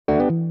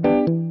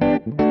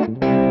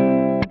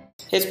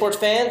Hey sports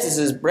fans, this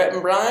is Brett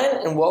and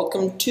Brian, and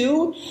welcome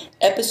to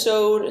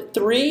episode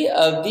 3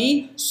 of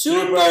the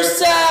Super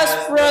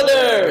Sass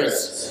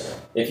Brothers.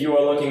 If you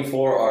are looking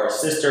for our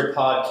sister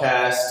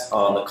podcast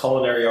on the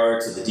culinary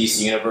arts of the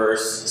DC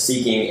Universe,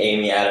 Seeking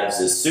Amy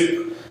Adams'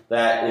 Soup,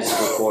 that is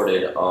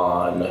recorded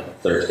on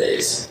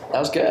Thursdays. That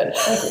was good.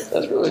 That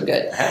was really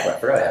good. I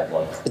forgot I had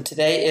one.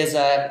 Today is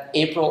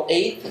April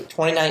 8th,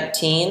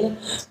 2019,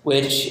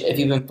 which, if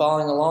you've been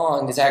following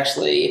along, is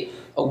actually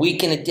a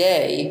week and a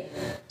day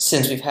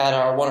since we've had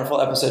our wonderful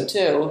episode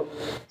 2.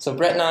 So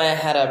Brett and I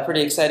had a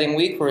pretty exciting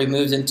week where we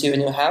moved into a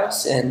new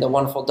house in the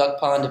wonderful duck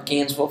pond of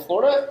Gainesville,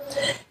 Florida.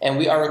 And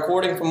we are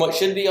recording from what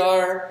should be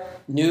our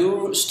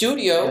new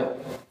studio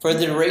for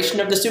the duration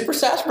of the Super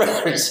Sass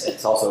Brothers.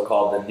 It's also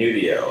called the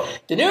Nudio.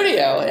 The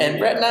Nudio. And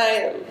Brett and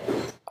I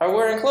are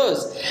wearing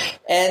clothes.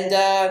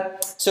 And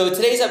so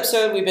today's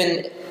episode, we've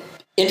been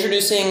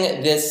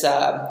introducing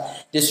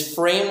this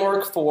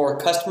framework for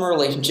customer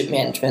relationship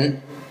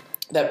management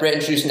that Brett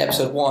introduced in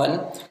episode 1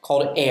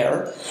 called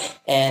AIR.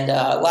 And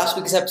last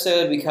week's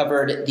episode, we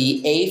covered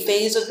the A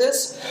phase of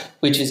this,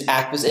 which is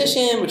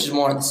acquisition, which is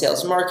more on the sales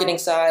and marketing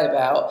side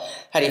about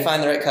how do you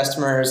find the right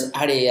customers,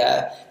 how do you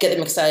get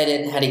them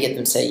excited, and how do you get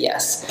them to say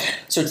yes.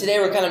 So today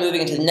we're kind of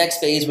moving into the next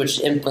phase, which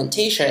is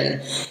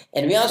implementation.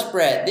 And to be honest,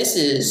 Brett, this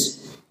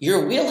is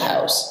your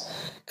wheelhouse.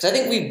 Because I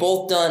think we've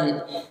both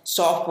done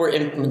software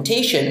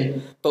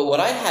implementation, but what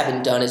I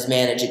haven't done is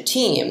manage a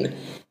team.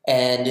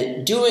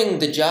 And doing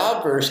the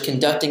job versus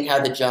conducting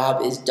how the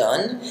job is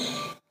done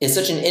is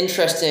such an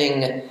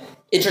interesting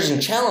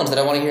challenge that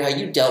I want to hear how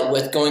you dealt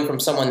with going from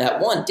someone that,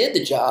 one, did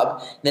the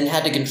job, then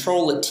had to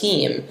control a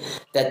team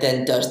that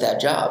then does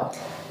that job.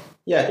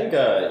 Yeah, I think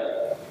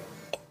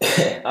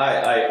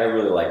I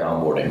really like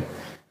onboarding.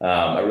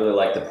 I really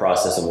like the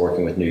process of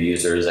working with new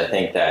users. I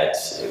think that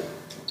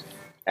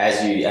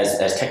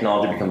as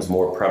technology becomes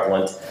more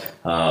prevalent,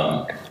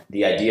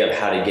 the idea of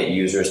how to get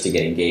users to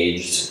get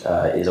engaged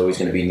is always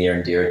going to be near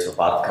and dear to a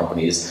lot of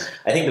companies.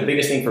 I think the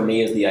biggest thing for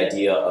me is the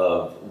idea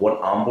of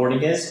what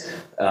onboarding is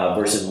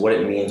versus what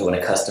it means when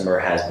a customer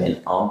has been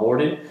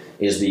onboarded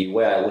is the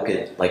way I look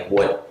at like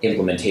what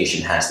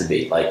implementation has to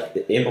be. Like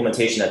the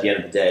implementation at the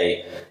end of the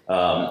day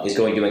is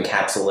going to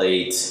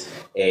encapsulate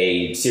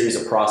a series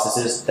of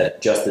processes that are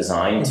just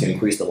designed to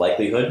increase the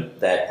likelihood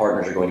that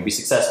partners are going to be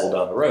successful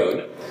down the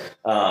road.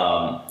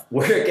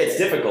 Where it gets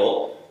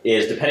difficult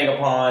is depending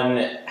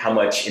upon how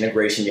much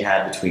integration you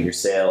have between your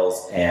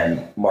sales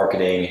and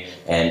marketing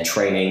and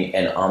training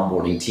and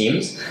onboarding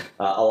teams.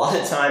 A lot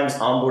of times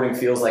onboarding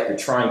feels like you're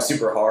trying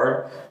super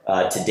hard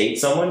to date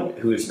someone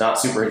who's not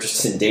super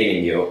interested in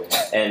dating you.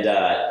 And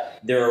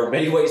there are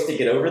many ways to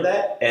get over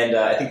that, and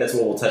I think that's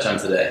what we'll touch on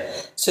today.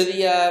 So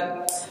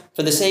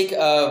for the sake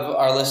of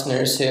our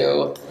listeners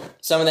who,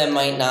 some of them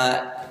might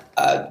not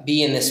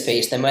be in this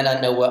space, they might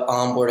not know what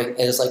onboarding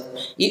is. Like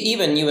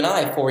even you and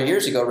I 4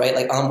 years ago, right?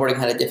 Like onboarding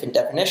had a different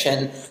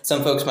definition.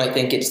 Some folks might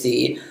think it's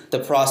the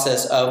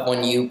process of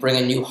when you bring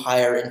a new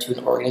hire into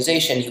an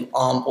organization, you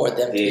onboard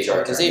them to the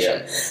organization.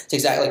 Yeah. It's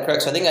exactly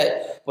correct. So I think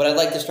what I'd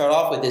like to start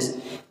off with is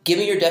give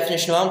me your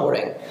definition of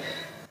onboarding.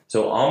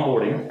 So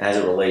onboarding, as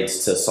it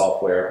relates to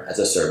software as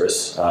a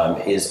service,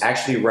 is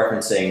actually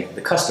referencing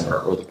the customer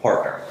or the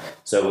partner.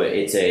 So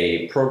it's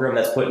a program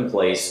that's put in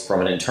place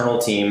from an internal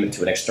team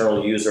to an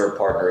external user,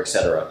 partner,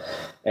 etc.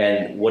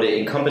 And what it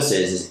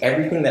encompasses is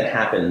everything that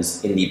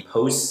happens in the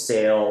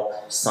post-sale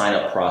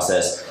sign-up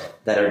process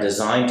that are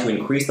designed to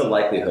increase the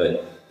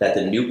likelihood that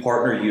the new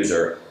partner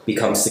user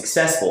becomes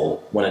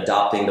successful when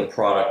adopting the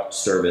product,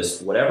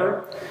 service,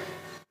 whatever.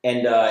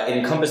 And it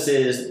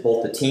encompasses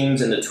both the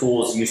teams and the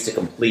tools used to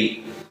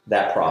complete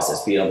that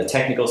process, be it on the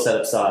technical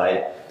setup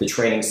side, the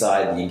training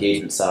side, the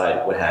engagement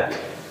side, what have you.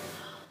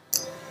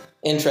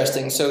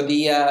 Interesting. So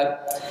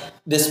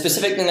the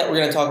specific thing that we're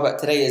going to talk about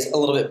today is a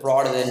little bit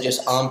broader than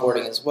just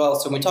onboarding as well.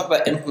 So when we talk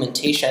about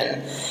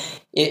implementation,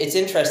 it's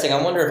interesting.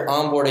 I wonder if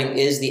onboarding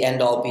is the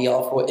end-all,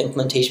 be-all for what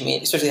implementation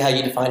means, especially how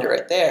you defined it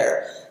right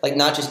there. Like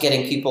not just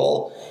getting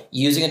people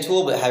using a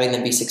tool, but having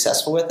them be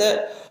successful with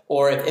it.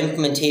 Or if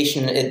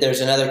implementation,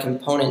 there's another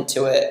component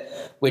to it,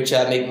 which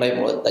maybe might be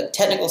more like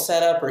technical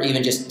setup or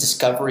even just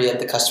discovery of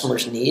the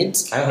customer's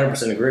needs. I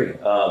 100% agree.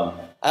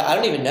 I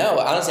don't even know.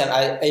 Honestly,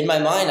 in my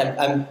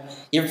mind,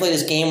 you ever play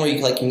this game where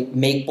you can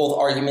make both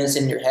arguments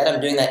in your head?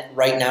 I'm doing that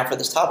right now for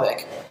this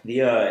topic.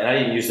 And I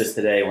didn't use this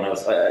today when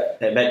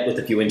I met with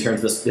a few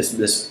interns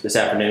this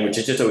afternoon, which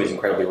is just always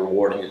incredibly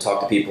rewarding to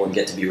talk to people and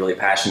get to be really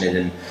passionate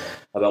and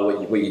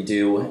about what you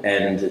do.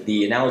 And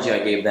the analogy I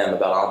gave them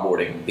about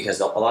onboarding,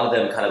 because a lot of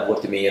them kind of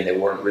looked at me and they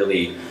weren't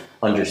really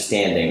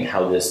understanding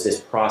how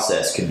this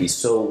process could be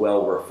so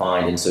well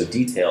refined and so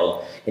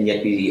detailed and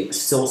yet be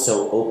still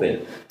so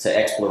open to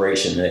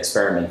exploration and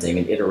experimenting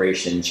and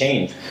iteration and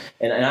change.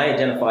 And I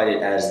identified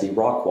it as the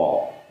rock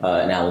wall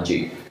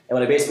analogy. And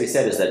what I basically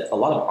said is that a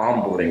lot of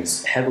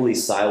onboardings heavily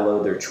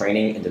silo their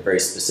training into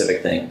very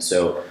specific things.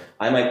 So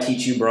I might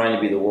teach you, Brian, to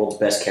be the world's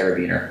best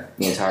carabiner in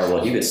the entire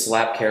world. You could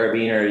slap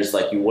carabiners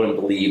like you wouldn't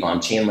believe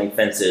on chain link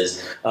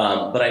fences,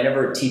 but I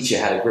never teach you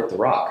how to grip the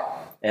rock.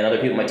 and other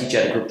people might teach you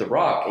how to grip the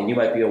rock, and you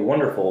might be a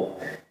wonderful.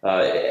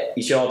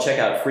 You should all check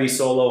out Free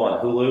Solo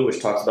on Hulu,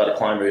 which talks about a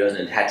climber who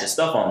doesn't attach his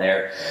stuff on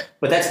there.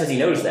 But that's because he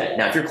knows that.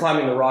 Now, if you're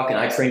climbing the rock, and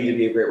I trained you to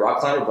be a great rock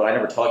climber, but I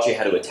never taught you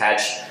how to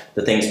attach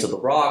the things to the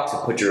rock, to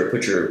put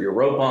your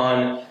rope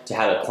on, to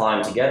how to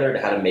climb together, to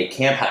how to make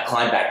camp, how to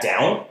climb back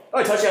down. Oh,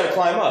 I taught you how to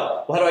climb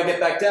up. Well, how do I get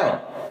back down?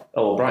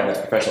 Oh, well, Brian, that's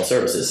professional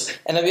services.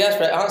 And to be honest,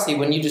 but honestly,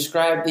 when you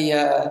described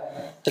the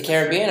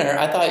Caribbeaner,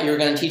 I thought you were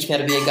going to teach me how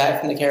to be a guy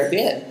from the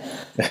Caribbean.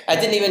 I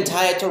didn't even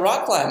tie it to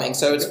rock climbing,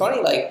 so it's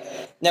funny. Like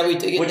now we.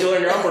 What'd you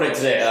learn your onboarding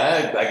today?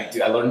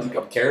 I learned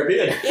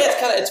Caribbean.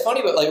 Yeah, it's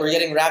funny, but like we're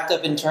getting wrapped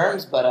up in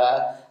terms. But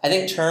I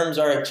think terms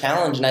are a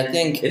challenge, and I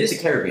think it is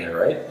a Caribbeaner,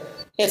 right?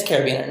 Yeah, it's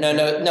Caribbeaner.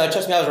 No.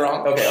 Trust me, I was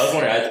wrong. Okay, I was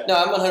wondering. No,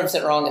 I'm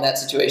 100% wrong in that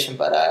situation.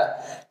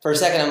 But for a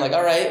second, I'm like,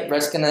 all right,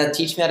 Brett's gonna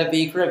teach me how to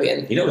be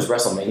Caribbean. You know, it was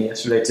WrestleMania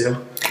yesterday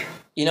too.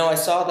 You know, I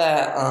saw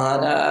that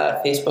on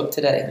Facebook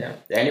today.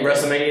 Yeah. Any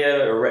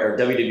WrestleMania or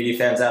WWE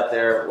fans out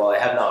there? Well, I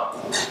have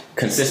not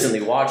consistently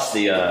watched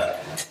the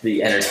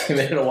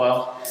entertainment in a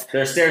while.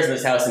 There are stairs in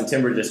this house, and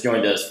Timber just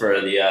joined us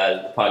for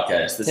the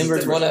podcast.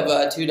 Timber's one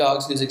of two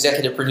dogs who's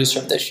executive producer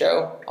of this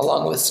show,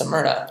 along with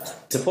Samurna.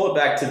 To pull it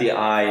back to the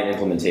I in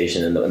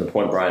implementation and the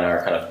point Brian and I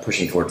are kind of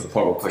pushing towards, the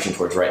point we're pushing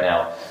towards right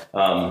now,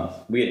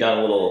 we had done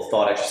a little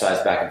thought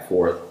exercise back and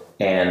forth,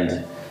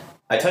 and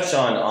I touched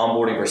on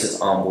onboarding versus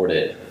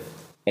onboarded.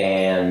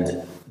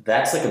 And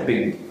that's like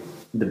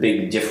the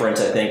big difference,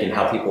 I think, in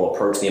how people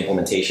approach the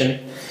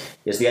implementation.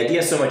 Is the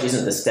idea so much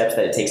isn't the steps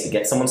that it takes to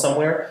get someone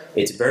somewhere,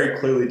 it's very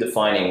clearly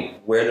defining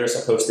where they're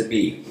supposed to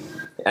be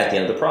at the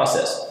end of the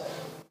process.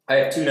 I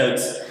have 2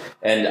 notes,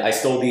 and I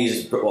stole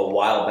these a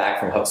while back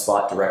from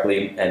HubSpot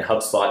directly, and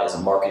HubSpot is a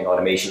marketing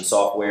automation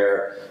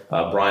software.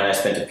 Brian and I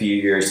spent a few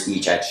years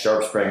each at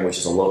SharpSpring, which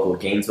is a local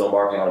Gainesville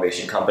marketing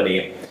automation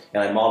company,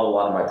 and I modeled a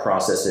lot of my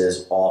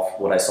processes off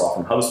what I saw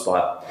from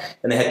HubSpot.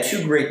 And they had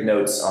 2 great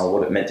notes on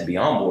what it meant to be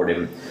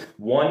onboarded.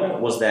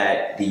 One was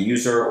that the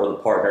user or the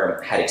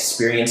partner had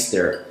experienced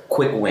their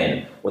quick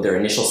win or their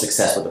initial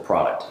success with the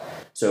product.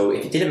 So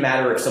if it didn't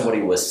matter if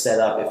somebody was set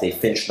up, if they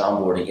finished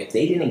onboarding, if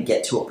they didn't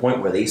get to a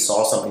point where they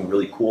saw something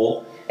really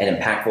cool and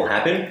impactful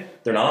happen,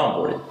 they're not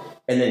onboarded.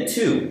 And then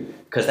 2,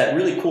 because that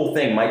really cool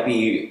thing might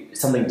be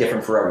something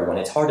different for everyone.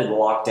 It's hard to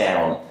lock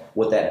down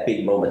what that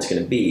big moment's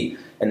going to be.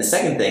 And the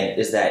second thing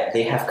is that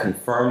they have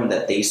confirmed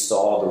that they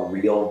saw the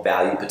real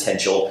value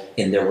potential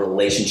in their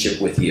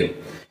relationship with you.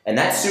 And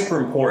that's super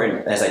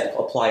important as I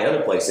apply it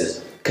other places,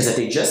 because if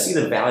they just see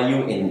the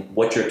value in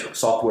what your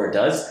software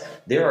does,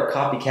 there are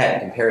copycat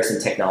and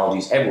comparison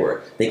technologies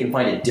everywhere. They can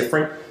find a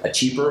different, a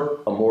cheaper,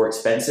 a more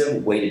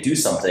expensive way to do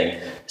something.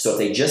 So if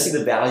they just see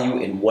the value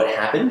in what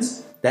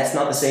happens, that's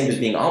not the same as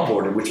being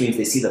onboarded, which means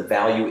they see the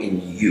value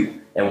in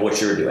you and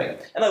what you're doing.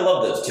 And I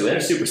love those 2, and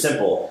they're super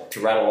simple to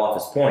rattle off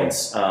as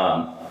points.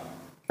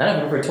 And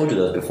I've never told you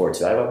those before,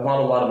 too. I've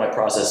modeled a lot of my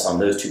process on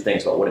those 2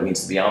 things about what it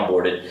means to be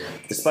onboarded,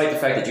 despite the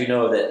fact that you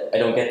know that I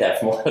don't get that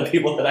from a lot of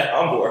people that I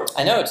onboard.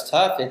 I know, it's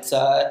tough. It's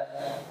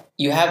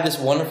you have this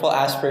wonderful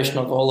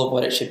aspirational goal of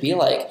what it should be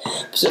like.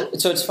 So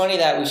it's funny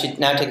that we should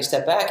now take a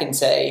step back and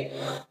say,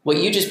 what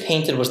you just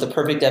painted was the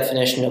perfect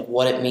definition of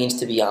what it means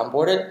to be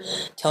onboarded.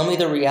 Tell me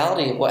the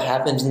reality of what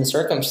happens in the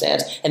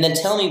circumstance, and then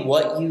tell me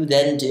what you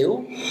then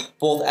do,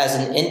 both as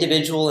an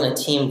individual and a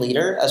team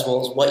leader, as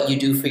well as what you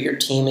do for your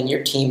team and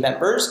your team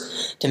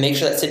members to make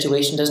sure that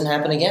situation doesn't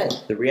happen again.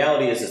 The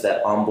reality is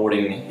that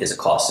onboarding is a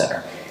cost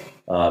center.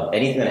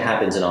 Anything that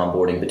happens in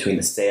onboarding between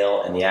the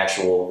sale and the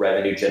actual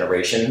revenue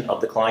generation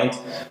of the client,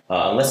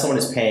 unless someone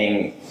is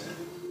paying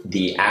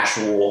the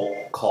actual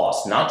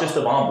cost, not just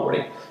of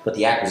onboarding, but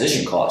the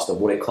acquisition cost of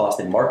what it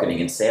costs in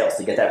marketing and sales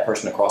to get that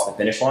person across the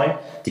finish line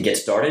to get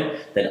started,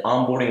 then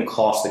onboarding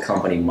costs the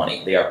company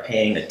money. They are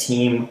paying a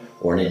team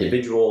or an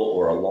individual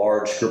or a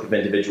large group of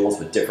individuals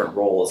with different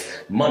roles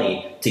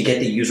money to get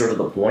the user to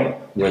the point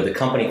where the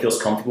company feels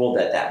comfortable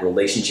that that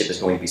relationship is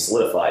going to be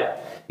solidified.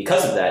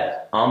 Because of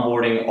that,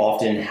 onboarding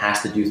often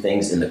has to do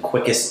things in the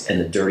quickest and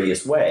the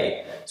dirtiest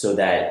way so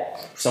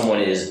that someone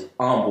is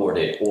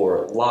onboarded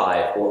or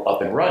live or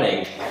up and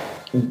running.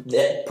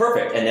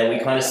 Perfect. And then we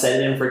kind of set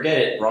it and forget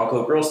it,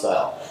 Bronco Grill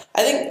style.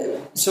 I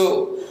think,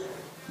 so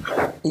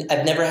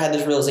I've never had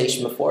this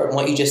realization before, and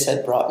what you just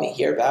said brought me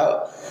here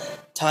about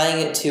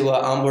tying it to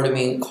onboarding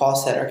being a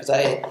cost center, because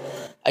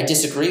I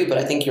disagree, but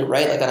I think you're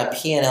right. Like on a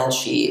P&L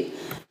sheet,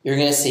 you're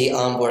going to see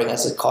onboarding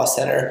as a cost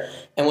center.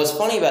 And what's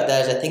funny about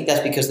that is I think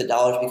that's because the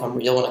dollars become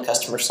real when a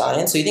customer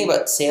signs. So you think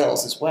about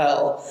sales as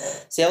well.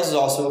 Sales is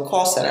also a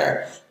cost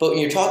center. But when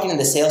you're talking to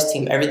the sales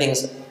team,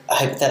 everything's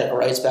hypothetical,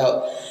 right? It's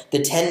about the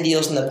 10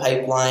 deals in the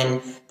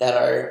pipeline that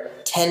are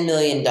 $10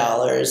 million,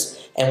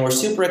 and we're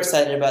super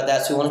excited about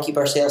that, so we want to keep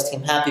our sales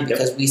team happy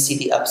because we see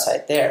the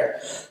upside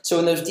there. So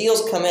when those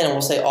deals come in, and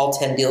we'll say all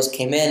 10 deals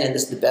came in, and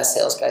this is the best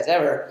sales guys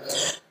ever,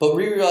 but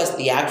we realize that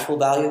the actual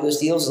value of those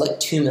deals is like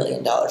 $2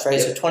 million,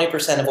 right? So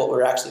 20% of what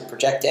we're actually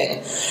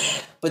projecting.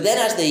 But then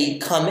as they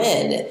come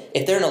in,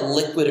 if they're in a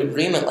liquid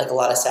agreement like a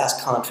lot of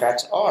SaaS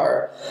contracts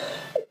are,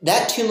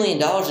 that $2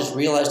 million is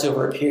realized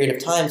over a period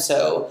of time.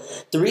 So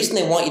the reason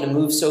they want you to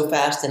move so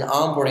fast in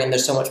onboarding and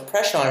there's so much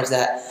pressure on is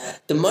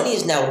that the money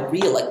is now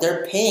real, like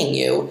they're paying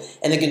you.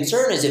 And the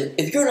concern is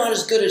if you're not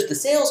as good as the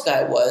sales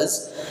guy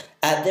was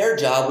at their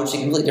job, which is a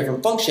completely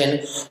different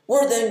function,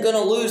 we're then going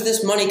to lose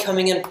this money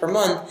coming in per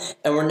month,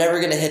 and we're never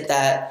going to hit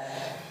that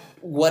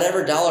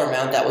whatever dollar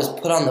amount that was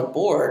put on the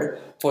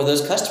board for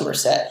those customer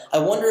set. I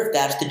wonder if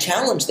that's the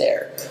challenge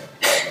there.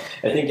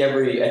 I think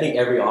every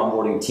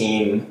onboarding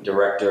team,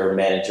 director,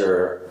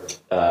 manager,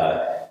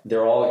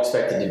 they're all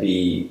expected to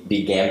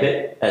be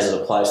Gambit as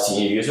it applies to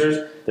new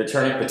users. They're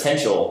turning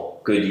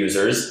potential good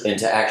users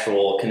into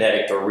actual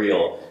kinetic or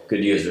real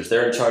good users.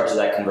 They're in charge of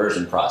that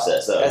conversion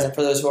process. As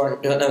for those who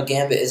don't know,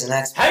 Gambit is an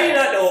expert. How do you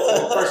not know?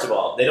 Well, first of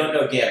all, they don't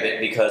know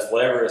Gambit because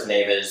whatever his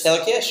name is,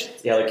 Taylor Kish.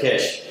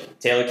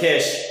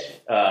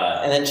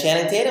 And then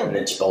Channing Tatum. And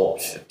then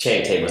Channing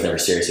Tatum was never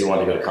serious. He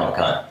wanted to go to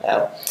Comic-Con.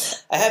 Yeah.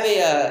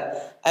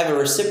 I have a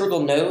reciprocal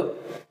note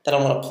that I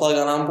want to plug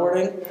on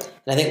onboarding,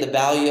 and I think the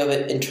value of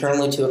it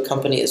internally to a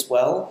company as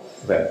well.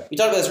 Okay. We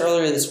talked about this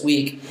earlier this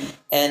week,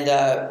 and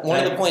one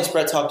of the points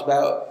Brett talked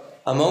about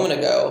a moment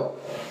ago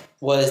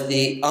was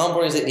the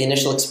onboarding is like the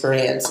initial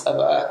experience of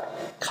a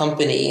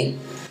company,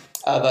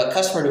 of a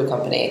customer to a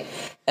company.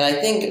 And I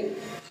think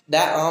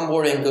that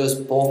onboarding goes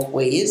both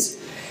ways.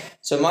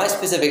 So my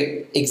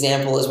specific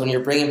example is when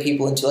you're bringing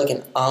people into like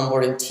an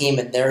onboarding team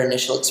and their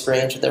initial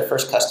experience with their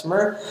first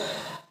customer.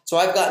 So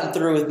I've gotten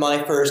through with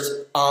my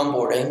first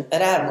onboarding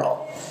at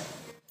Admiral.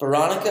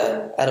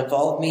 Veronica at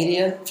Evolve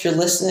Media, if you're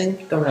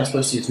listening. We're not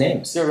supposed to use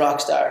names. You're a rock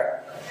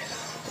star.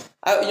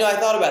 I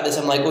thought about this.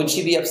 I'm like, would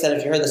she be upset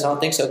if you heard this? I don't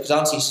think so, because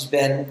honestly, she's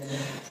been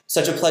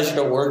such a pleasure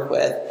to work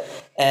with.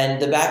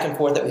 And the back and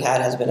forth that we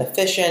had has been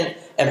efficient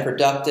and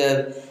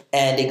productive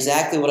and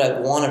exactly what I've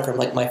wanted from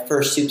like my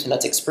first soup to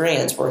nuts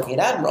experience working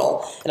at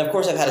Admiral. And of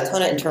course, I've had a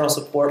ton of internal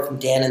support from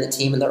Dan and the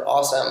team, and they're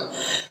awesome.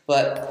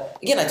 But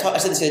again, I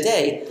said this the other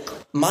day,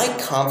 my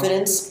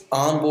confidence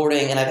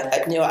onboarding, and I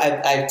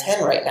have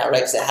 10 right now, right?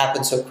 Because it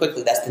happens so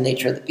quickly. That's the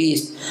nature of the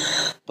beast.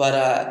 But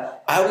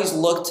I always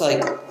look to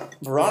like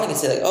Veronica and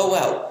say like, oh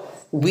wow,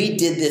 we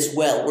did this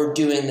well. We're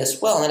doing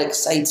this well, and that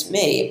excites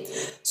me.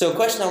 So a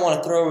question I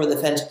want to throw over the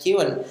fence to you,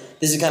 and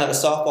this is kind of a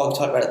softball we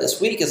talked about it this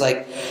week, is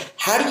like,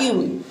 how do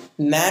you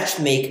match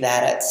make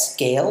that at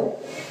scale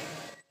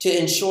to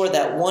ensure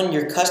that, one,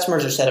 your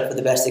customers are set up for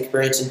the best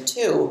experience, and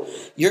two,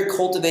 you're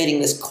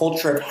cultivating this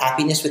culture of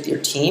happiness with your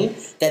team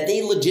that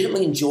they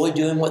legitimately enjoy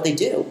doing what they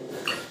do?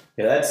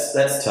 Yeah,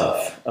 that's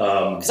tough.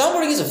 Because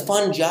onboarding is a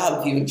fun job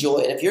if you enjoy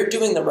it. If you're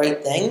doing the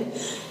right thing,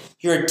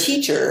 you're a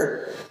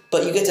teacher,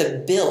 but you get to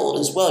build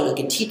as well. You're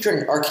like a teacher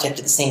and an architect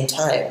at the same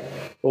time.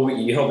 Well,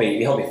 you help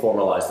me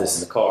formalize this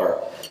in the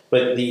car.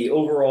 But the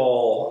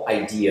overall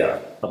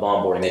idea of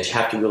onboarding that you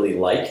have to really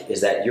like is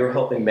that you're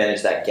helping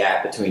manage that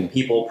gap between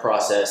people,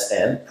 process,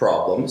 and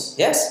problems.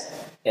 Yes.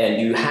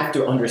 And you have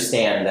to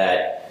understand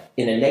that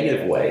in a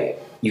negative way,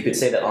 you could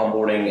say that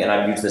onboarding, and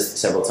I've used this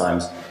several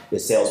times,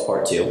 is sales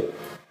part two.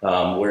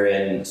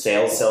 Wherein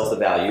sales sells the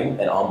value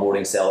and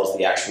onboarding sells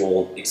the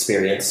actual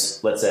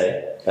experience, let's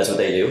say. That's what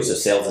they do. So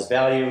sales is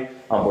value,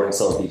 onboarding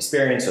sells the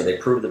experience, or they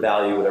prove the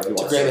value, whatever you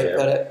want to say there.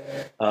 That's a great way to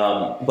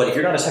put it. But if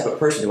you're not a type of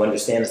person who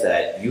understands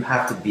that you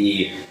have to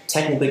be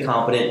technically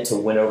competent to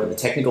win over the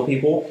technical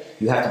people,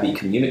 you have to be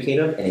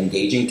communicative and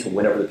engaging to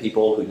win over the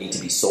people who need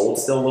to be sold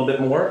still a little bit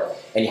more,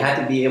 and you have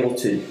to be able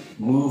to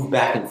move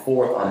back and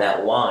forth on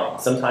that line,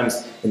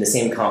 sometimes in the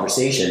same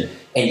conversation,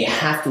 and you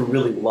have to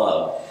really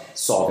love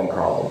solving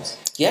problems.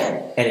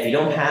 Yeah. And if you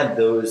don't have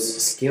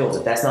those skills,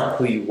 if that's not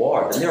who you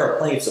are, then there are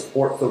plenty of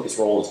support-focused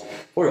roles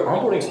for you.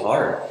 Onboarding's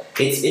hard.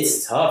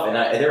 It's tough, and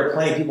there are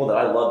plenty of people that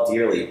I love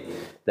dearly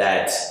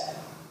that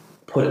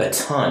put a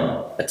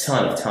ton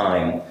of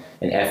time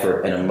and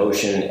effort and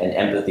emotion and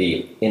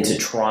empathy into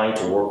trying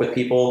to work with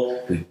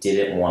people who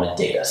didn't want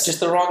to date us. It's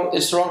the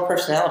wrong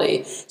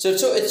personality. So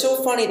it's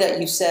so funny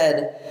that you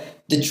said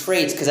the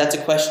traits, because that's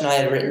a question I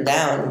had written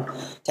down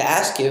to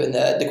ask you, and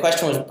the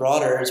question was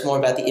broader. It's more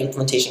about the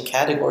implementation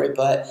category,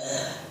 but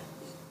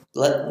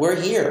we're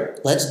here.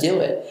 Let's do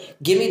it.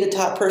 Give me the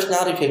top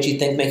personality traits you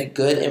think make a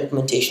good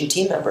implementation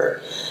team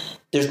member.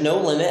 There's no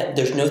limit.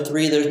 There's no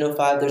 3. There's no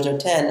 5. There's no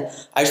 10.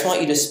 I just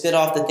want you to spit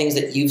off the things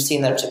that you've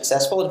seen that are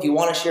successful. And if you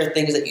want to share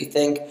things that you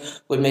think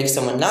would make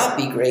someone not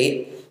be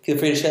great, feel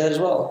free to share that as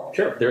well.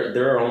 Sure.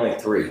 There are only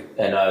 3,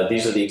 and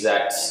these are the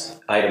exact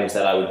items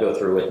that I would go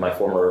through with my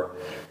former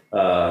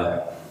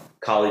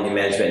colleague in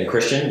management and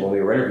Christian when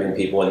we were interviewing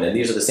people, and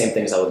these are the same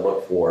things I would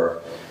look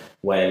for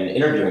when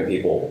interviewing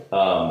people.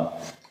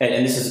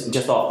 And this is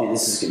just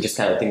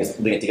kind of things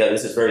linking together.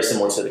 This is very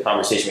similar to the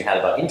conversation we had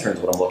about interns,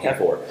 what I'm looking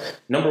for.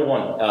 Number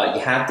one,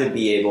 you have to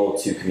be able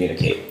to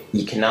communicate.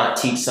 You cannot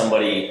teach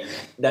somebody,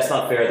 that's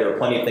not fair. There are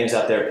plenty of things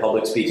out there,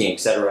 public speaking,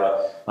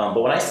 etc.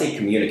 But when I say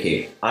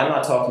communicate, I'm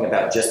not talking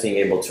about just being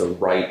able to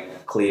write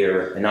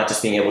clear and not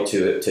just being able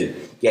to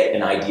get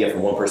an idea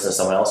from one person to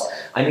someone else.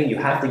 I mean, you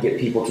have to get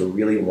people to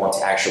really want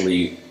to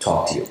actually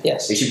talk to you.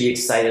 Yes. They should be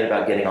excited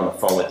about getting on the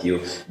phone with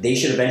you. They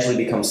should eventually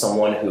become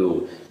someone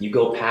who you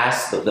go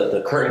past,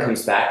 the curtain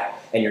comes back,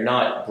 and you're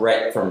not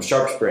Brett from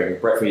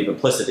SharpSpring, Brett from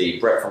eVimplicity,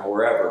 Brett from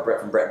wherever,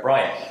 Brett from Brett and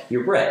Brian.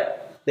 You're Brett.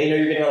 They know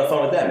you're getting on the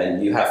phone with them,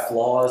 and you have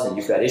flaws, and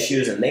you've got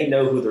issues, and they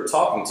know who they're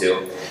talking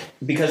to,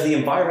 because the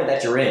environment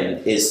that you're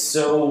in is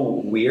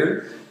so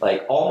weird.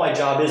 Like, all my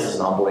job is as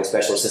an onboarding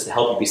specialist is to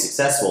help you be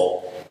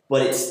successful,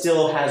 but it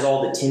still has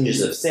all the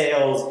tinges of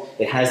sales.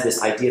 It has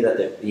this idea that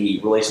the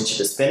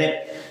relationship is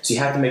finite, so you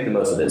have to make the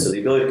most of it. So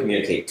the ability to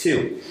communicate.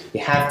 Two,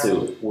 you have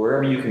to,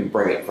 wherever you can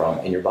bring it from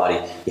in your body,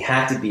 you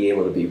have to be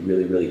able to be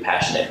really, really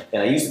passionate.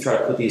 And I used to try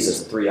to put these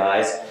as the 3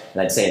 I's,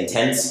 and I'd say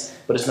intense,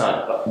 but it's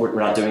not. We're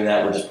not doing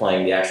that. We're just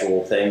playing the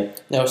actual thing.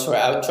 No, sorry.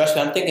 Trust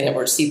me, I'm thinking it.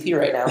 We're CP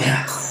right now.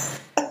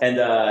 And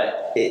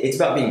it's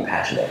about being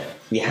passionate.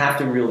 You have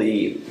to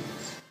really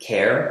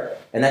care,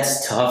 and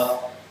that's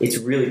tough. It's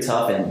really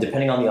tough, and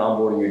depending on the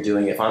onboarding you're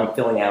doing, if I'm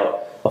filling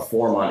out a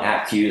form on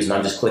AppFuse and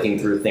I'm just clicking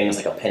through things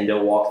like a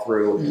Pendo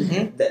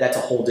walkthrough, that's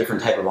a whole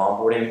different type of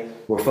onboarding.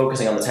 We're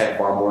focusing on the type of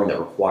onboarding that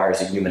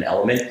requires a human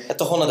element.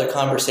 That's a whole other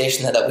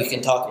conversation that we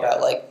can talk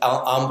about, like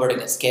onboarding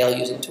at scale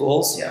using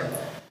tools. Yeah.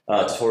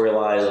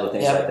 Tutorialize, other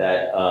things like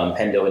that.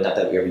 Pendo, and not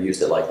that we ever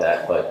used it like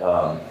that,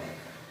 but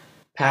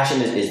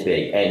passion is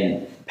big,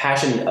 and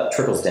passion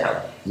trickles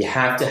down. You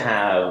have to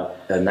have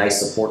a nice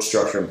support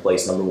structure in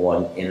place, number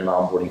one, in an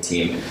onboarding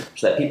team,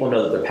 so that people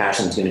know that their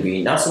passion is going to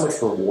be not so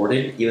much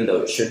rewarded, even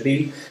though it should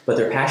be, but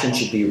their passion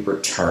should be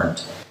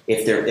returned.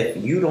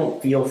 If you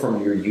don't feel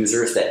from your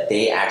users that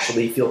they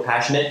actually feel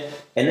passionate,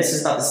 and this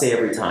is not to say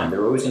every time, there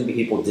are always going to be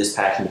people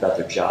dispassionate about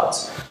their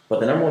jobs, but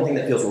the number one thing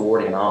that feels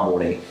rewarding in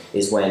onboarding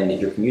is when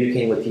you're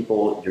communicating with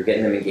people, you're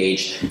getting them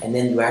engaged, and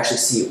then you actually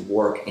see it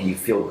work and you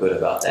feel good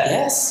about that.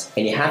 Yes.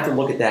 And you have to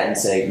look at that and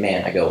say,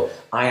 man,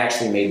 I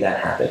actually made that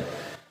happen.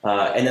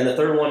 And then the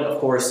third one, of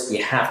course,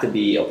 you have to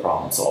be a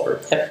problem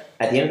solver. Yep.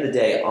 At the end of the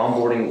day,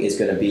 onboarding is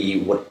going to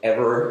be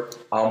whatever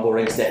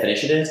onboarding's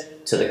definition is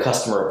to the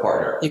customer or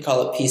partner. You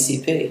call it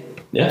PCP.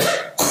 Yeah.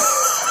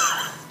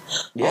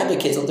 All the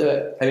kids will do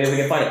it. I mean, we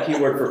can find a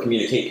keyword for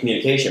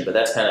communication, but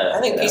that's kind of...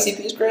 I think PCP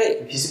is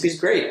great. PCP is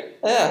great.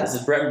 Yeah. This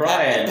is Brett and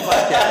Brian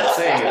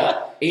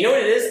podcast. You know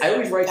what it is? I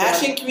always write down...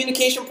 Passion,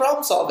 communication,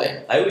 problem solving.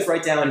 I always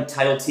write down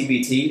title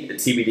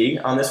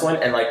TBD on this one,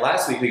 and like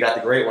last week we got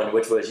the great one,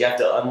 which was you have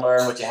to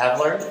unlearn what you have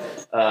learned.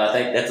 I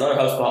think that's another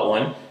HubSpot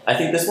one. I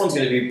think this one's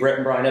going to be Brett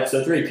and Brian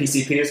episode 3.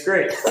 PCP is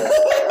great.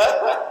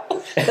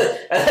 And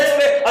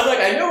that's what I'm like,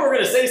 I know we're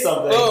going to say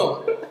something.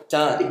 Boom.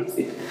 Done.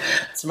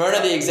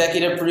 Smyrna, the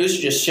executive producer,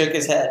 just shook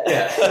his head.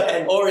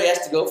 Yeah. Or he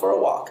has to go for a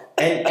walk.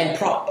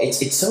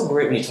 It's so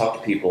great when you talk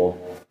to people,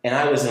 and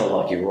I was in a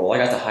lucky role. I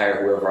got to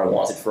hire whoever I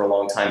wanted for a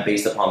long time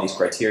based upon these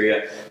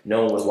criteria.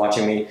 No one was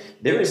watching me.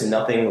 There is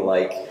nothing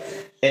like,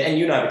 and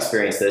you and I have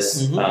experienced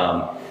this,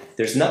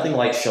 there's nothing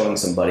like showing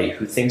somebody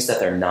who thinks that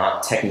they're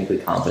not technically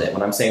competent.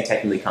 When I'm saying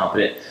technically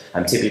competent,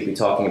 I'm typically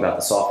talking about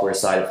the software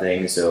side of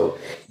things. So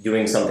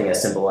doing something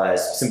as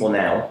simple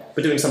now,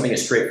 but doing something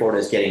as straightforward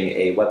as getting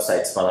a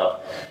website spun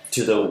up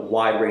to the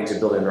wide range of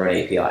building their own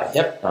API.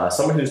 Yep.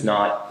 Someone who's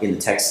not in the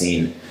tech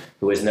scene,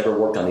 who has never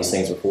worked on these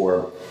things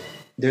before,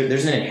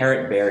 there's an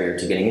inherent barrier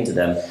to getting into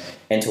them.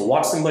 And to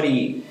watch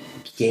somebody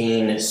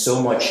gain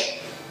so much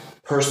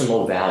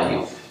personal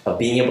value of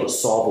being able to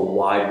solve a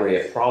wide array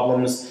of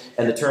problems.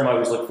 And the term I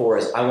always look for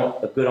is I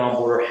want a good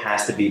onboarder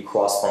has to be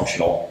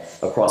cross-functional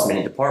across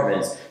many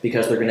departments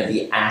because they're going to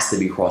be asked to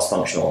be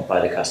cross-functional by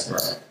the customer.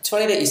 It's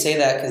funny that you say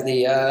that because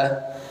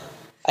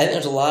I think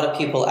there's a lot of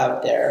people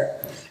out there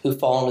who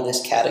fall into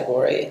this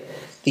category.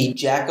 The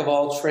jack of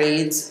all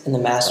trades and the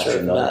master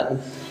of none.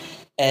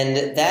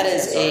 And that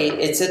is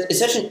it's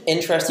such an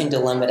interesting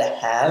dilemma to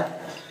have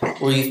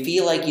where you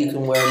feel like you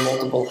can wear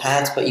multiple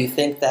hats, but you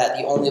think that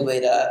the only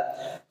way to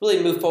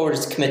really move forward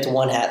is to commit to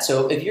one hat.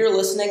 So if you're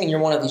listening and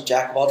you're one of these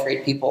jack of all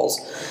trade peoples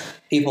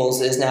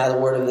is now the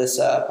word of this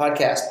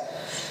podcast.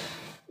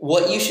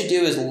 What you should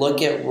do is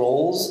look at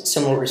roles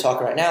similar to what we're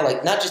talking right now,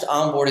 like not just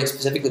onboarding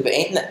specifically, but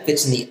anything that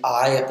fits in the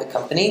eye of the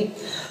company.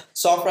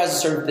 Software as a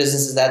service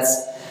businesses,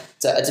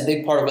 it's a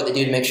big part of what they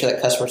do to make sure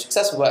that customers are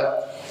successful.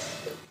 But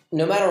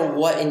no matter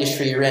what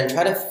industry you're in,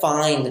 try to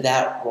find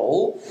that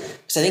role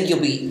because I think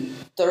you'll be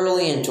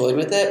thoroughly enjoyed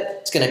with it.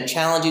 It's going to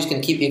challenge you. It's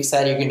going to keep you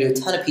excited. You're going to do a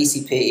ton of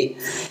PCP.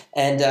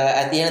 And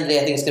at the end of the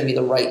day, I think it's going to be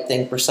the right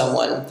thing for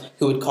someone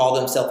who would call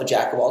themselves a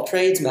jack of all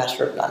trades,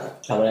 master of none.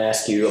 I'm going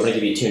to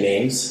give you 2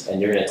 names,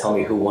 and you're going to tell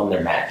me who won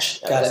their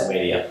match at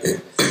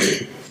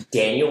WrestleMania.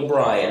 Daniel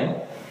Bryan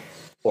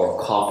or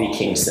Kofi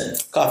Kingston.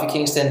 Kofi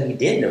Kingston. He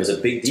did, and it was a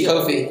big deal.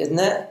 It's Kofi, isn't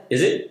it?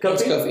 Is it Kofi?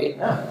 It's Kofi.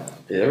 Oh.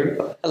 There we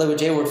go. I live with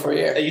J-Word for a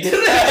year. You did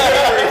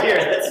that over here.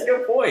 That's a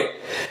good point.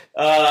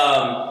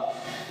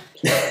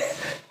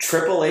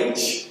 Triple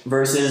H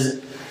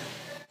versus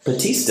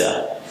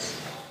Batista.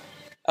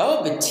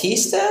 Oh,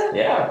 Batista?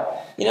 Yeah.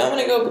 You know, I'm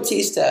going to go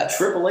Batista.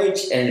 Triple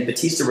H and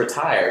Batista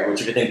retired, which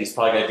if you think he's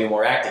probably going to do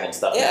more acting and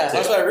stuff. Yeah, now,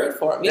 that's why I root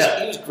for him. He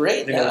was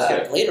great in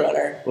Blade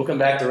Runner. We'll come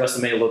back to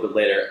WrestleMania a little bit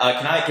later.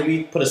 Can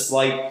we put a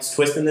slight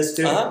twist in this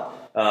too?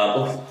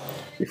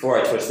 Before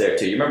I twist there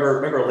too, you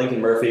remember Lincoln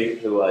Murphy,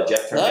 who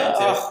Jeff turned down too?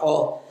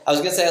 Well, I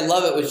was going to say I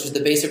love it, which is the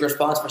basic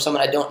response for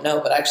someone I don't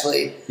know, but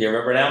actually... You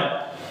remember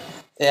now?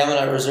 Yeah, I'm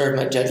going to reserve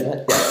my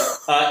judgment.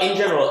 In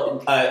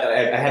general,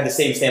 I have the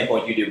same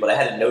standpoint you do, but I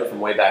had a note from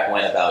way back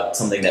when about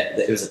something that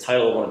it was a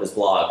title of one of his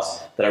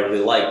blogs that I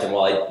really liked, and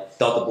while I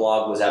thought the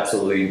blog was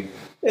absolutely,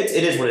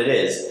 it is what it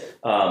is,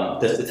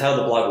 the title of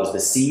the blog was "The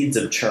Seeds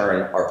of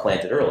Churn Are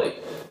Planted Early,"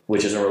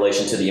 which is in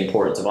relation to the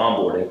importance of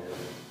onboarding.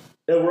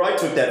 And where I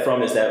took that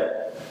from is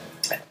that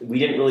we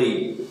didn't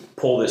really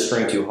pull this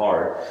string too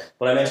hard,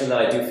 but I mentioned that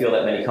I do feel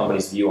that many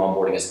companies view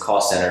onboarding as a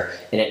cost center,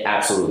 and it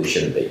absolutely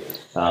shouldn't be.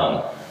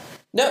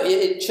 No,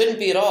 it shouldn't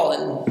be at all.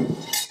 And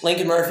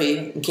Lincoln Murphy,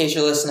 in case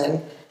you're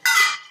listening,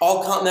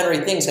 all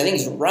complimentary things. I think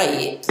he's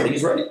right. I think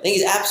he's right. I think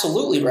he's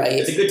absolutely right.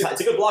 It's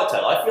a good blog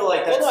title. I feel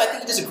like that's... Well, no, I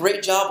think he does a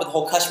great job with the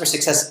whole customer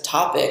success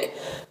topic.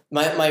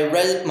 My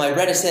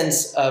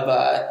reticence of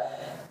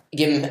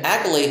giving him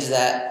accolades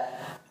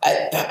that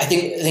I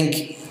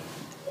think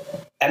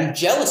I'm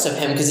jealous of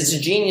him because it's a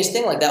genius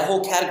thing. Like that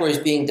whole category is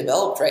being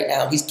developed right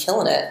now. He's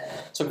killing it.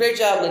 So great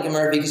job, Lincoln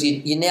Murphy, because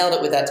you nailed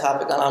it with that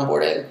topic on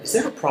onboarding. Is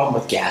there a problem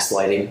with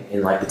gaslighting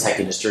in like the tech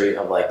industry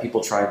of like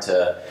people trying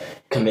to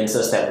convince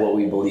us that what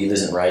we believe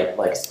isn't right?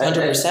 Like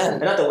 100%.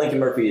 And not that Lincoln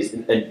Murphy is,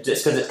 and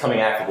just because it's coming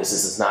after this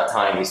is not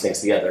tying these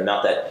things together.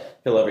 Not that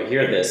he'll ever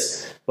hear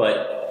this,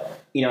 but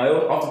I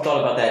often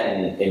thought about that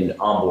in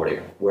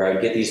onboarding, where I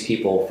would get these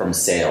people from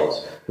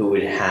sales who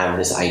would have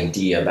this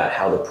idea about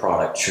how the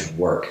product should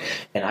work,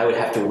 and I would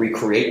have to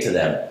recreate to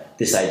them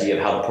this idea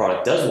of how the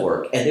product does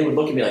work, and they would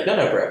look at me like,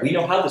 no, Brett, we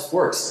know how this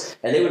works,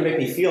 and they would make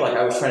me feel like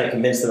I was trying to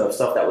convince them of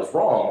stuff that was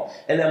wrong,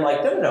 and then I'm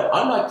like, no,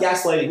 I'm not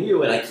gaslighting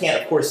you, and I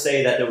can't, of course,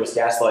 say that there was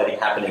gaslighting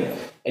happening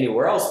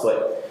anywhere else,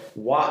 but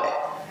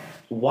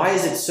why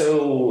is it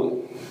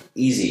so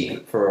easy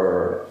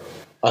for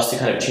us to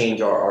kind of change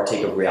our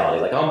take of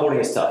reality? Like, onboarding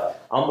is tough.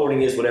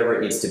 Onboarding is whatever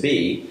it needs to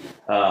be.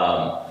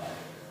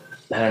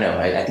 I don't know.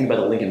 I think about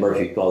the Lincoln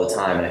Murphy all the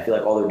time, and I feel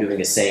like all they're doing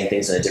is saying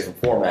things in a different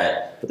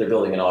format, but they're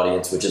building an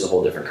audience, which is a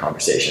whole different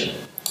conversation.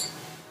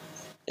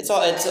 It's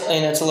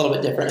a little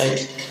bit different.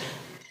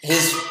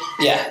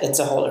 It's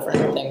a whole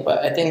different thing.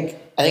 But I think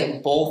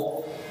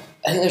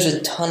there's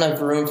a ton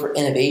of room for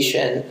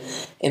innovation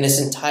in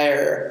this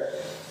entire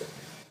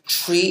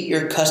treat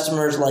your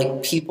customers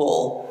like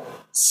people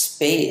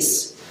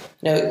space.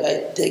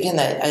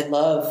 I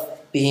love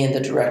being the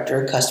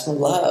director of customer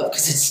love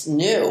because it's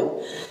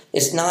new.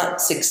 It's not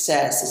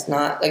success. It's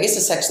not. I guess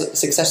the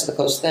success is the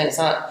closest thing. It's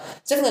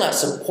definitely not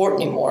support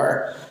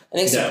anymore. I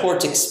think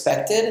support's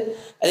expected.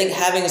 I think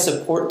having a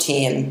support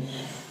team,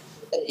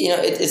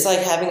 it's like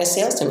having a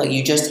sales team. Like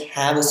you just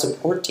have a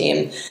support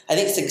team. I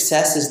think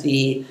success is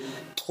the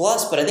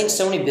plus, but I think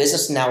so many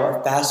businesses now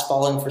are fast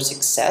falling for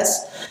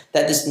success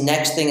that this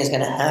next thing is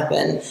going to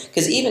happen.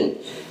 Because even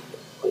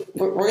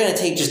we're going to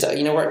take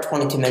we're at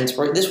 22 minutes.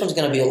 This one's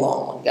going to be a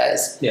long one,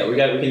 guys. Yeah,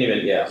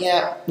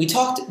 Yeah, we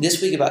talked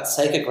this week about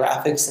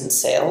psychographics and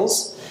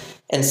sales,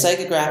 and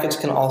psychographics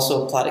can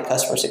also apply to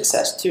customer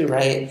success too,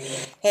 right?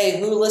 Hey,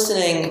 who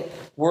listening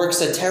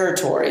works a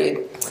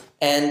territory,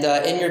 and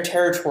in your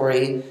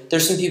territory,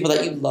 there's some people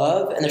that you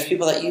love, and there's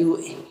people that you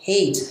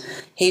hate.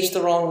 Hate's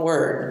the wrong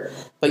word,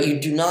 but you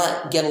do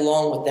not get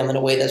along with them in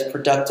a way that's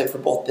productive for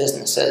both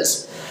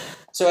businesses.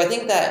 So I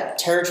think that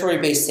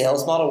territory-based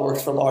sales model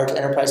works for large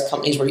enterprise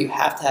companies where you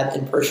have to have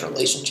in-person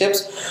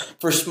relationships.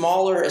 For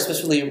smaller,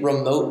 especially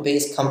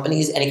remote-based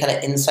companies, any kind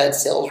of inside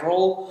sales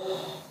role,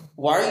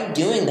 why are you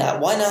doing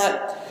that? Why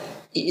not?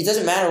 It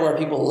doesn't matter where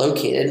people are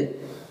located.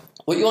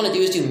 What you want to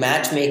do is do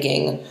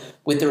matchmaking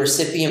with the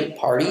recipient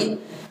party,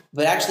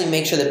 but actually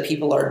make sure that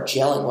people are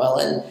gelling well.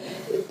 And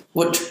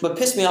what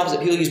pissed me off is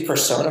that people use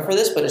persona for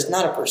this, but it's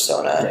not a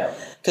persona.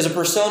 Because a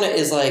persona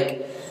is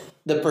like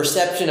the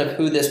perception of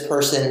who this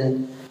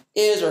person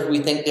is or who we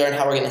think they are and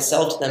how we're going to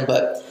sell to them.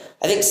 But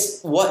I think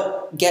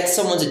what gets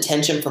someone's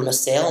attention from a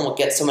sale and what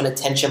gets someone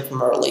attention from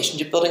a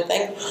relationship building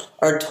thing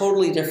are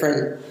totally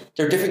different.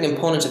 They're different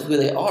components of who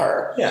they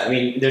are. Yeah, I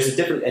mean, there's a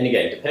different, and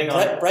again, depending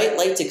on... Bright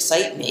lights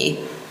excite me,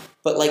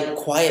 but like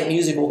quiet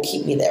music will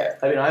keep me there.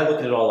 I mean, I look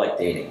at it all like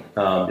dating.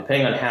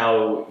 Depending on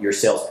how your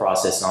sales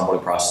process and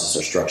onboarding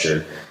processes are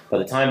structured, by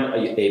the time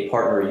a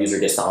partner or user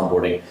gets to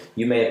onboarding,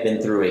 you may have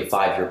been through a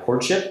 5-year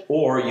courtship,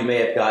 or you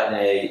may have gotten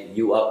a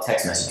 "you up"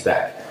 text message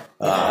back.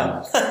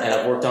 And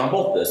I've worked on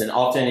both of those. And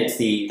often it's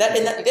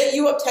that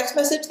you up text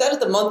message, that is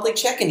the monthly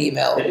check-in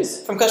email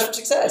from customer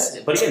success.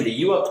 But again, the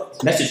you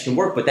up message can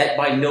work, but that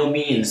by no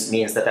means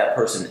means that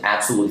person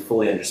absolutely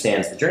fully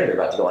understands the journey they're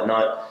about to go on.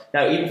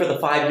 Now, even for the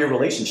 5-year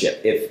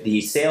relationship, if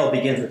the sale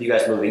begins with you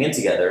guys moving in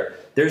together,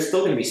 there's still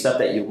going to be stuff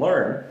that you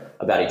learn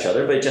about each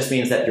other, but it just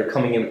means that you're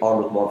coming in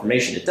armed with more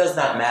information. It does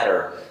not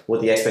matter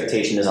what the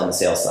expectation is on the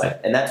sales side.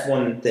 And that's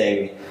one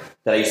thing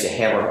that I used to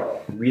hammer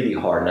really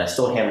hard, and I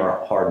still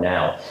hammer hard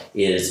now,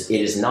 is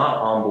it is not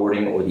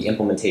onboarding or the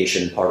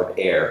implementation part of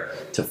AIR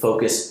to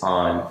focus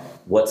on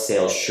what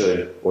sales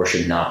should or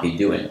should not be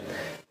doing.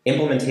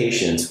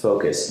 Implementation's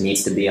focus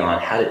needs to be on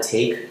how to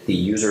take the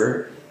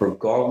user,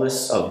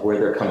 regardless of where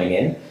they're coming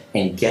in,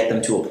 and get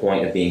them to a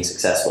point of being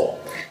successful.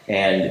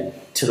 And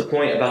to the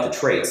point about the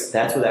traits,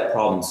 that's where that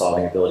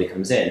problem-solving ability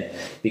comes in,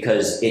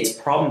 because it's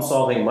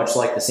problem-solving much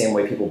like the same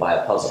way people buy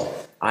a puzzle.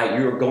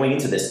 You're going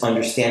into this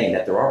understanding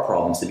that there are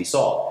problems to be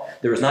solved.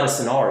 There is not a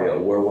scenario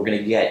where we're going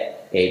to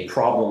get a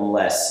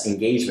problem-less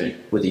engagement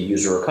with a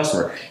user or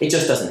customer. It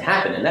just doesn't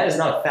happen, and that is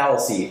not a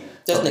fallacy.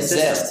 Doesn't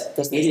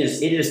exist.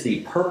 It is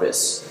the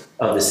purpose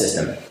of the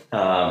system.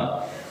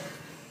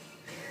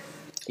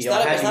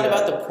 It's not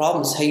about the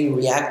problems, it's how you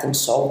react and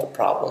solve the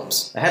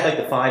problems. I had like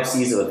the 5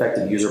 C's of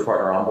effective user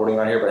partner onboarding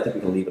on here, but I think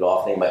we can leave it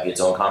off. I think it might be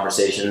its own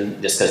conversation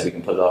just because we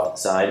can put it off to the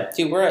side.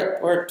 Dude, we're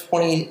at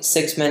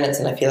 26 minutes,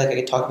 and I feel like I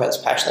could talk about this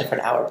passionately for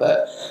an hour,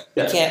 but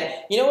we can't.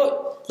 You know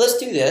what? Let's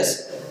do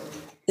this.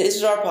 This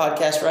is our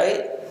podcast,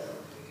 right?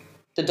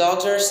 The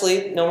dogs are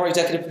asleep. No more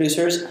executive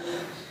producers.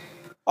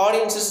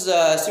 Audience, this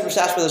is Super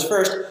Stash Brothers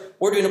First.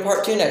 We're doing a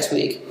part 2 next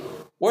week.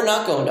 We're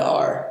not going to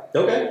R.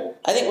 Okay.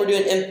 I think we're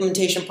doing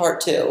implementation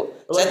part 2.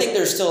 So I think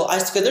there's still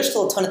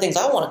a ton of things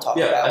I want to talk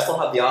about. Yeah, I still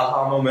have the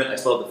aha moment. I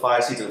still have the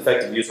 5 C's of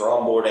effective user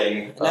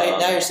onboarding.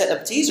 Now you're setting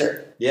up a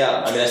teaser.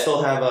 Yeah, I mean, I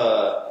still have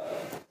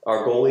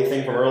our goalie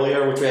thing from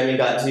earlier, which we haven't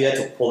gotten to yet,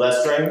 to pull that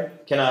string.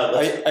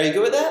 Are you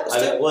good with that? I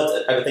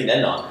have a thing to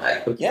end on.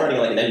 I'm running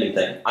like an ending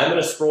thing. I'm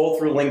going to scroll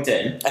through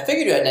LinkedIn. I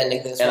figured you had an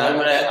ending thing. And I'm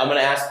going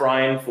to ask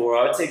Brian for,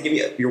 I would say, give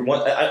me your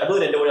one. I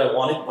really didn't know what I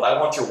wanted, but I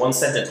want your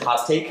 1-sentence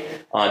hot take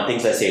on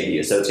things I say to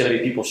you. So it's going to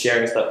be people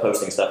sharing stuff,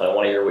 posting stuff, and I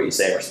want to hear what you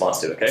say in response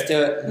to it. Okay? Let's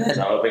do it.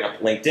 So I'm opening up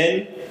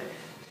LinkedIn,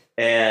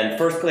 and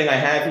first thing I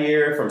have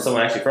here from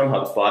someone actually from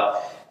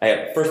HubSpot. I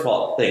have, first of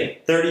all,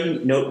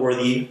 30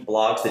 noteworthy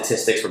blog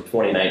statistics from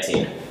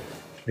 2019. What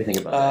do you think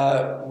about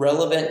that?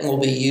 Relevant and will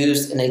be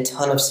used in a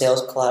ton of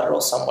sales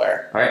collateral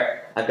somewhere. All right.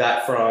 I've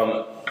got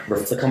from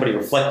the company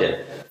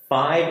Reflective,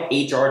 5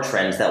 HR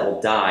trends that will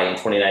die in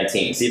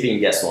 2019. See if you can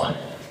guess one.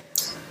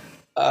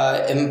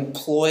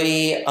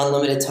 Employee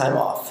unlimited time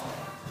off.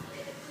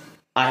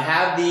 I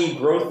have the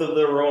growth of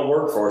the remote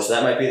workforce, so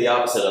that might be the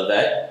opposite of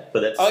that.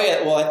 But that's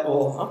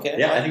okay.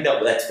 Yeah, I think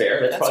that's fair.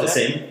 That's probably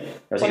fair. The same.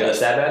 Was you going to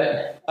stab at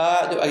it?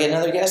 Do I get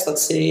another guess?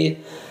 Let's see.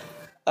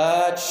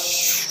 I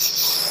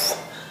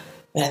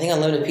think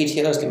unlimited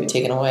PTO is going to be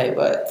taken away,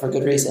 but for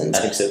good reasons.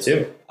 I think so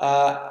too.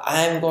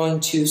 I'm going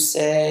to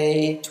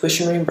say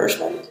tuition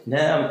reimbursement.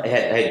 No, I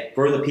had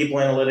further people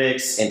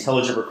analytics,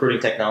 intelligent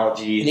recruiting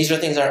technology. And these are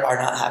things that are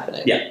not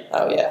happening. Yeah.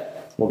 Oh, yeah.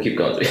 We'll keep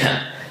going through.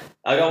 Yeah.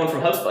 I got one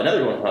from HubSpot,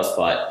 another one from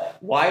HubSpot.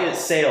 Why is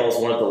sales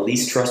one of the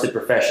least trusted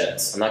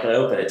professions? I'm not going to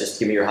open it. Just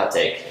give me your hot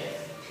take.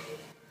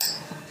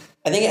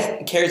 I think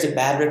it carries a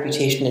bad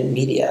reputation in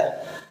media.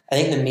 I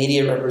think the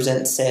media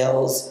represents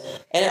sales.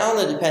 And I don't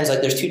know, it depends.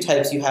 Like, there's 2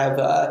 types. You have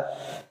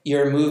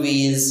your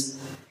movies.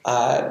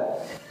 God,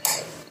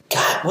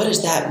 what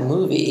is that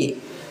movie?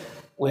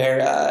 Where,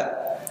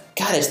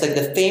 it's like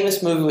the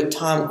famous movie with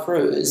Tom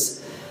Cruise.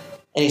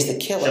 And he's the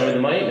killer. Show Me the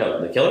Money? No,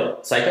 the killer?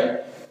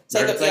 Psycho?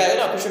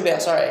 Christian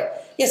Bale, sorry.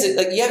 Yes,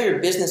 like you have your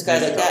business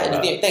guys like that,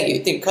 and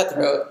you think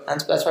Cutthroat,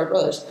 that's our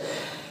brothers.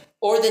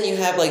 Or then you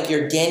have like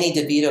your Danny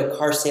DeVito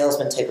car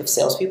salesman type of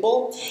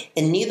salespeople,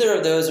 and neither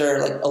of those are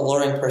like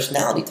alluring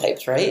personality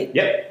types, right?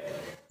 Yep.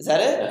 Is that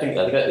it? I think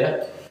that,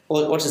 yeah.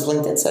 Well, what does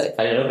LinkedIn say?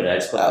 I didn't open it. I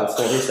just clicked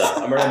through stuff.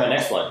 I'm ready on my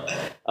next one.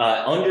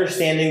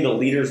 Understanding the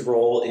leader's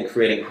role in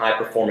creating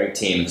high-performing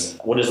teams.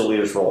 What is a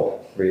leader's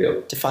role for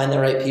you? To find the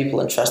right people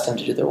and trust them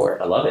to do their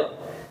work. I love it.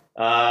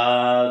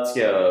 Let's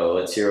go.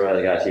 Let's hear what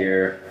I got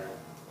here.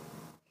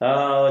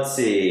 Let's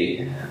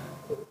see.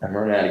 I'm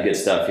running out of good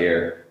stuff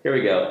here. Here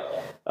we go.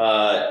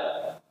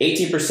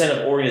 18%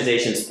 of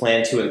organizations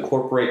plan to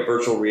incorporate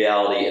virtual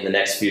reality in the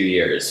next few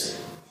years.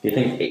 Do you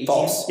think 18?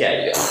 False.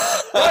 Yeah, you go.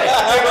 Right.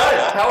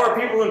 How are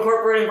people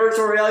incorporating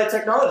virtual reality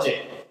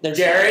technology?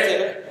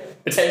 Jared?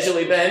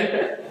 Potentially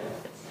Ben?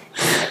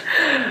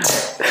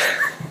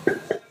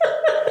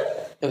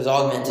 It was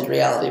augmented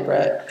reality,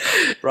 Brett.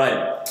 Brian,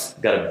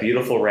 I've got a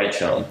beautiful ranch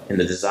home in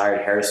the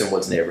desired Harrison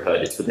Woods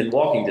neighborhood. It's within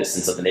walking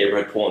distance of the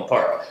neighborhood pool and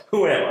park.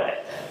 Who am I?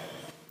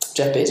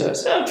 Jeff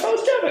Bezos. No,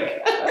 Charles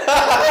Chadwick.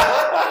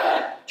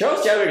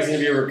 Charles Chadwick is going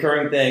to be a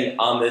recurring thing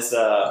on this.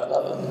 I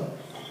love him.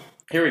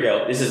 Here we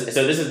go. This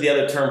is the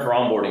other term for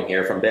onboarding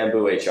here from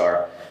Bamboo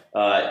HR.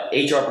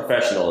 HR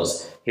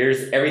professionals.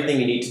 Here's everything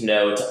you need to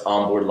know to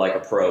onboard like a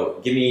pro.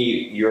 Give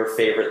me your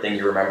favorite thing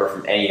you remember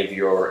from any of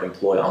your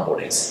employee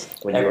onboardings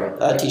when you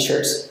were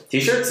T-shirts.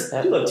 T-shirts.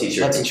 I do love T-shirts.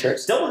 Love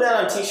T-shirts. Double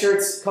down on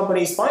T-shirts.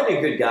 Companies, find a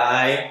good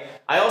guy.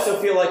 I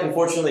also feel like,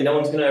 unfortunately, no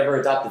one's going to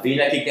ever adopt the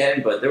V-neck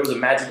again, but there was a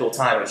magical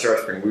time at Sharp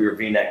Spring we were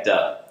V-necked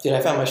up. Dude,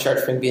 I found my Sharp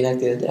Spring V-neck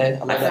the other day.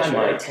 I found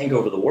my Tango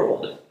over the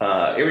world.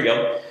 Here we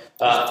go.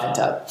 Tank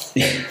top.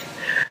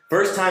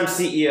 First-time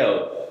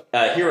CEO.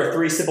 Here are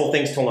 3 simple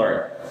things to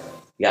learn.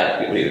 You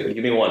got it.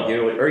 Give me one.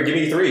 Give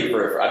me 3.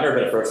 I've never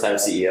been a first-time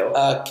CEO.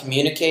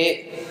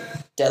 Communicate,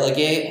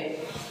 delegate,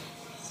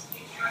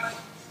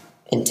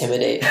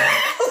 intimidate.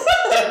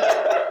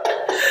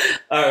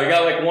 All right, we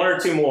got like 1 or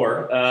 2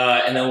 more,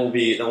 and then we'll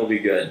be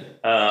good.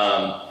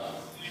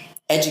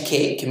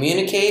 Educate,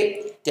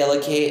 communicate,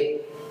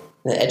 delegate,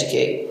 and then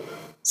educate.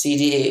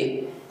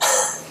 CDE.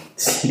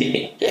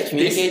 CDE. Yeah,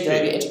 communicate, PCP.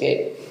 delegate,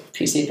 educate.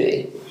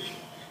 PCP.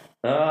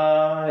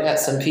 I got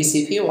some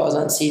PCP while I was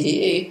on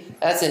CDE.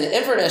 That's an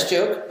Inverness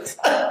joke.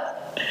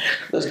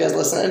 Those guys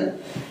listening.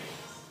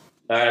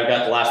 All right, I've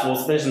got the last one.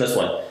 We'll finish in this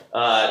one.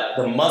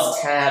 The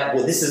must-have.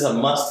 Well, this is a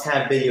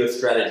must-have video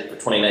strategy for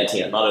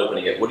 2019. I'm not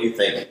opening it. What do you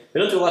think?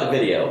 We don't do a lot of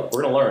video.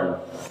 We're gonna learn.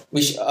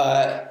 We should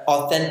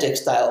authentic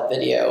style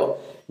video,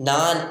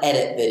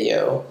 non-edit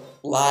video,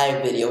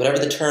 live video, whatever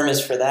the term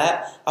is for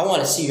that. I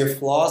want to see your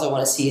flaws. I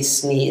want to see you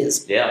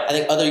sneeze. Yeah. I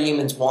think other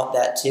humans want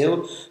that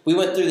too. We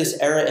went through this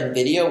era in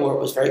video where it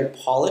was very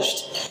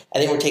polished. I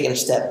think we're taking a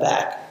step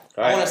back.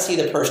 All right. I want to see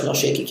the personal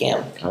shaky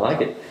cam. I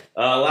like it.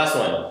 Last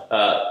one.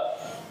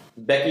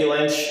 Becky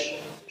Lynch,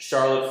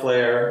 Charlotte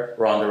Flair,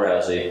 Ronda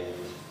Rousey.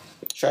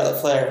 Charlotte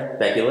Flair.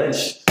 Becky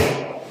Lynch.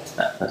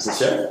 That's the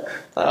show.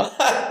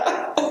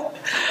 Oh.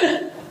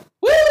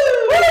 Woo!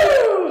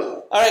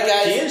 All right,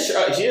 guys.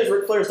 She is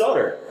Ric Flair's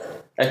daughter,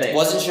 I think.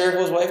 Wasn't sure if it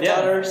was wife,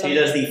 daughter, or something. She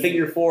does the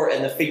figure 4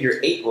 and the figure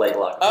 8 leg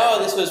lock. Oh,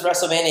 this was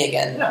WrestleMania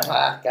again.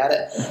 Yeah. Got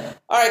it.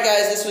 All right,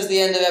 guys. This was the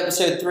end of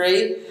episode 3.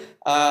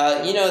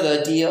 You know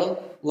the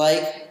deal.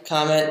 Like,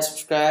 comment,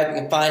 subscribe. You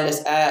can find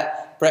us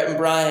at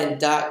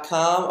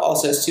BrettandBrian.com,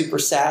 also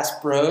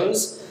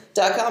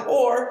SuperSassBros.com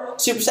or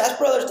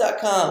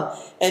SuperSassBrothers.com.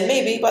 And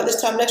maybe by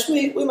this time next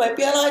week, we might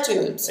be on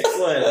iTunes.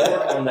 Excellent. We'll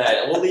work on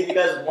that. We'll leave you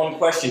guys with one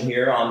question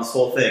here on this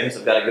whole thing.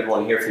 So I've got a good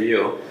one here for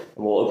you,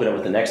 and we'll open it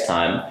with the next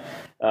time.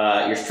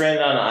 You're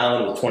stranded on an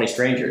island with 20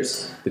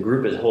 strangers. The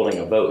group is holding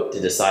a vote to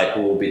decide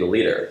who will be the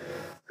leader.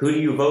 Who do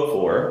you vote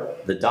for?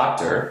 The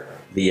doctor,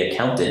 the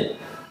accountant,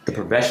 the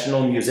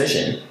professional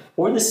musician,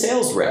 or the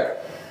sales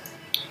rep?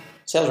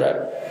 Sales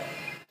rep.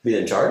 Be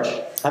in charge?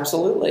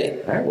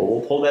 Absolutely. All right, well,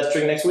 we'll pull that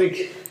string next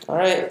week. All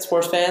right,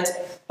 sports fans.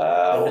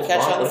 We'll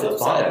catch you on the flip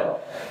side.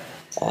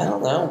 I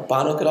don't know.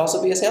 Bono could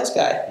also be a sales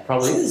guy. He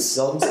probably is.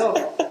 Sell himself.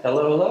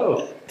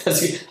 Hello.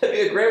 That'd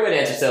be a great way to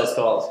answer sales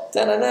calls.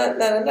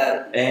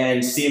 Da-da-da-da-da-da.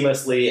 And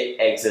seamlessly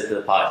exit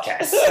the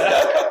podcast.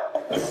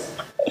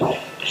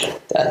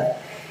 Done.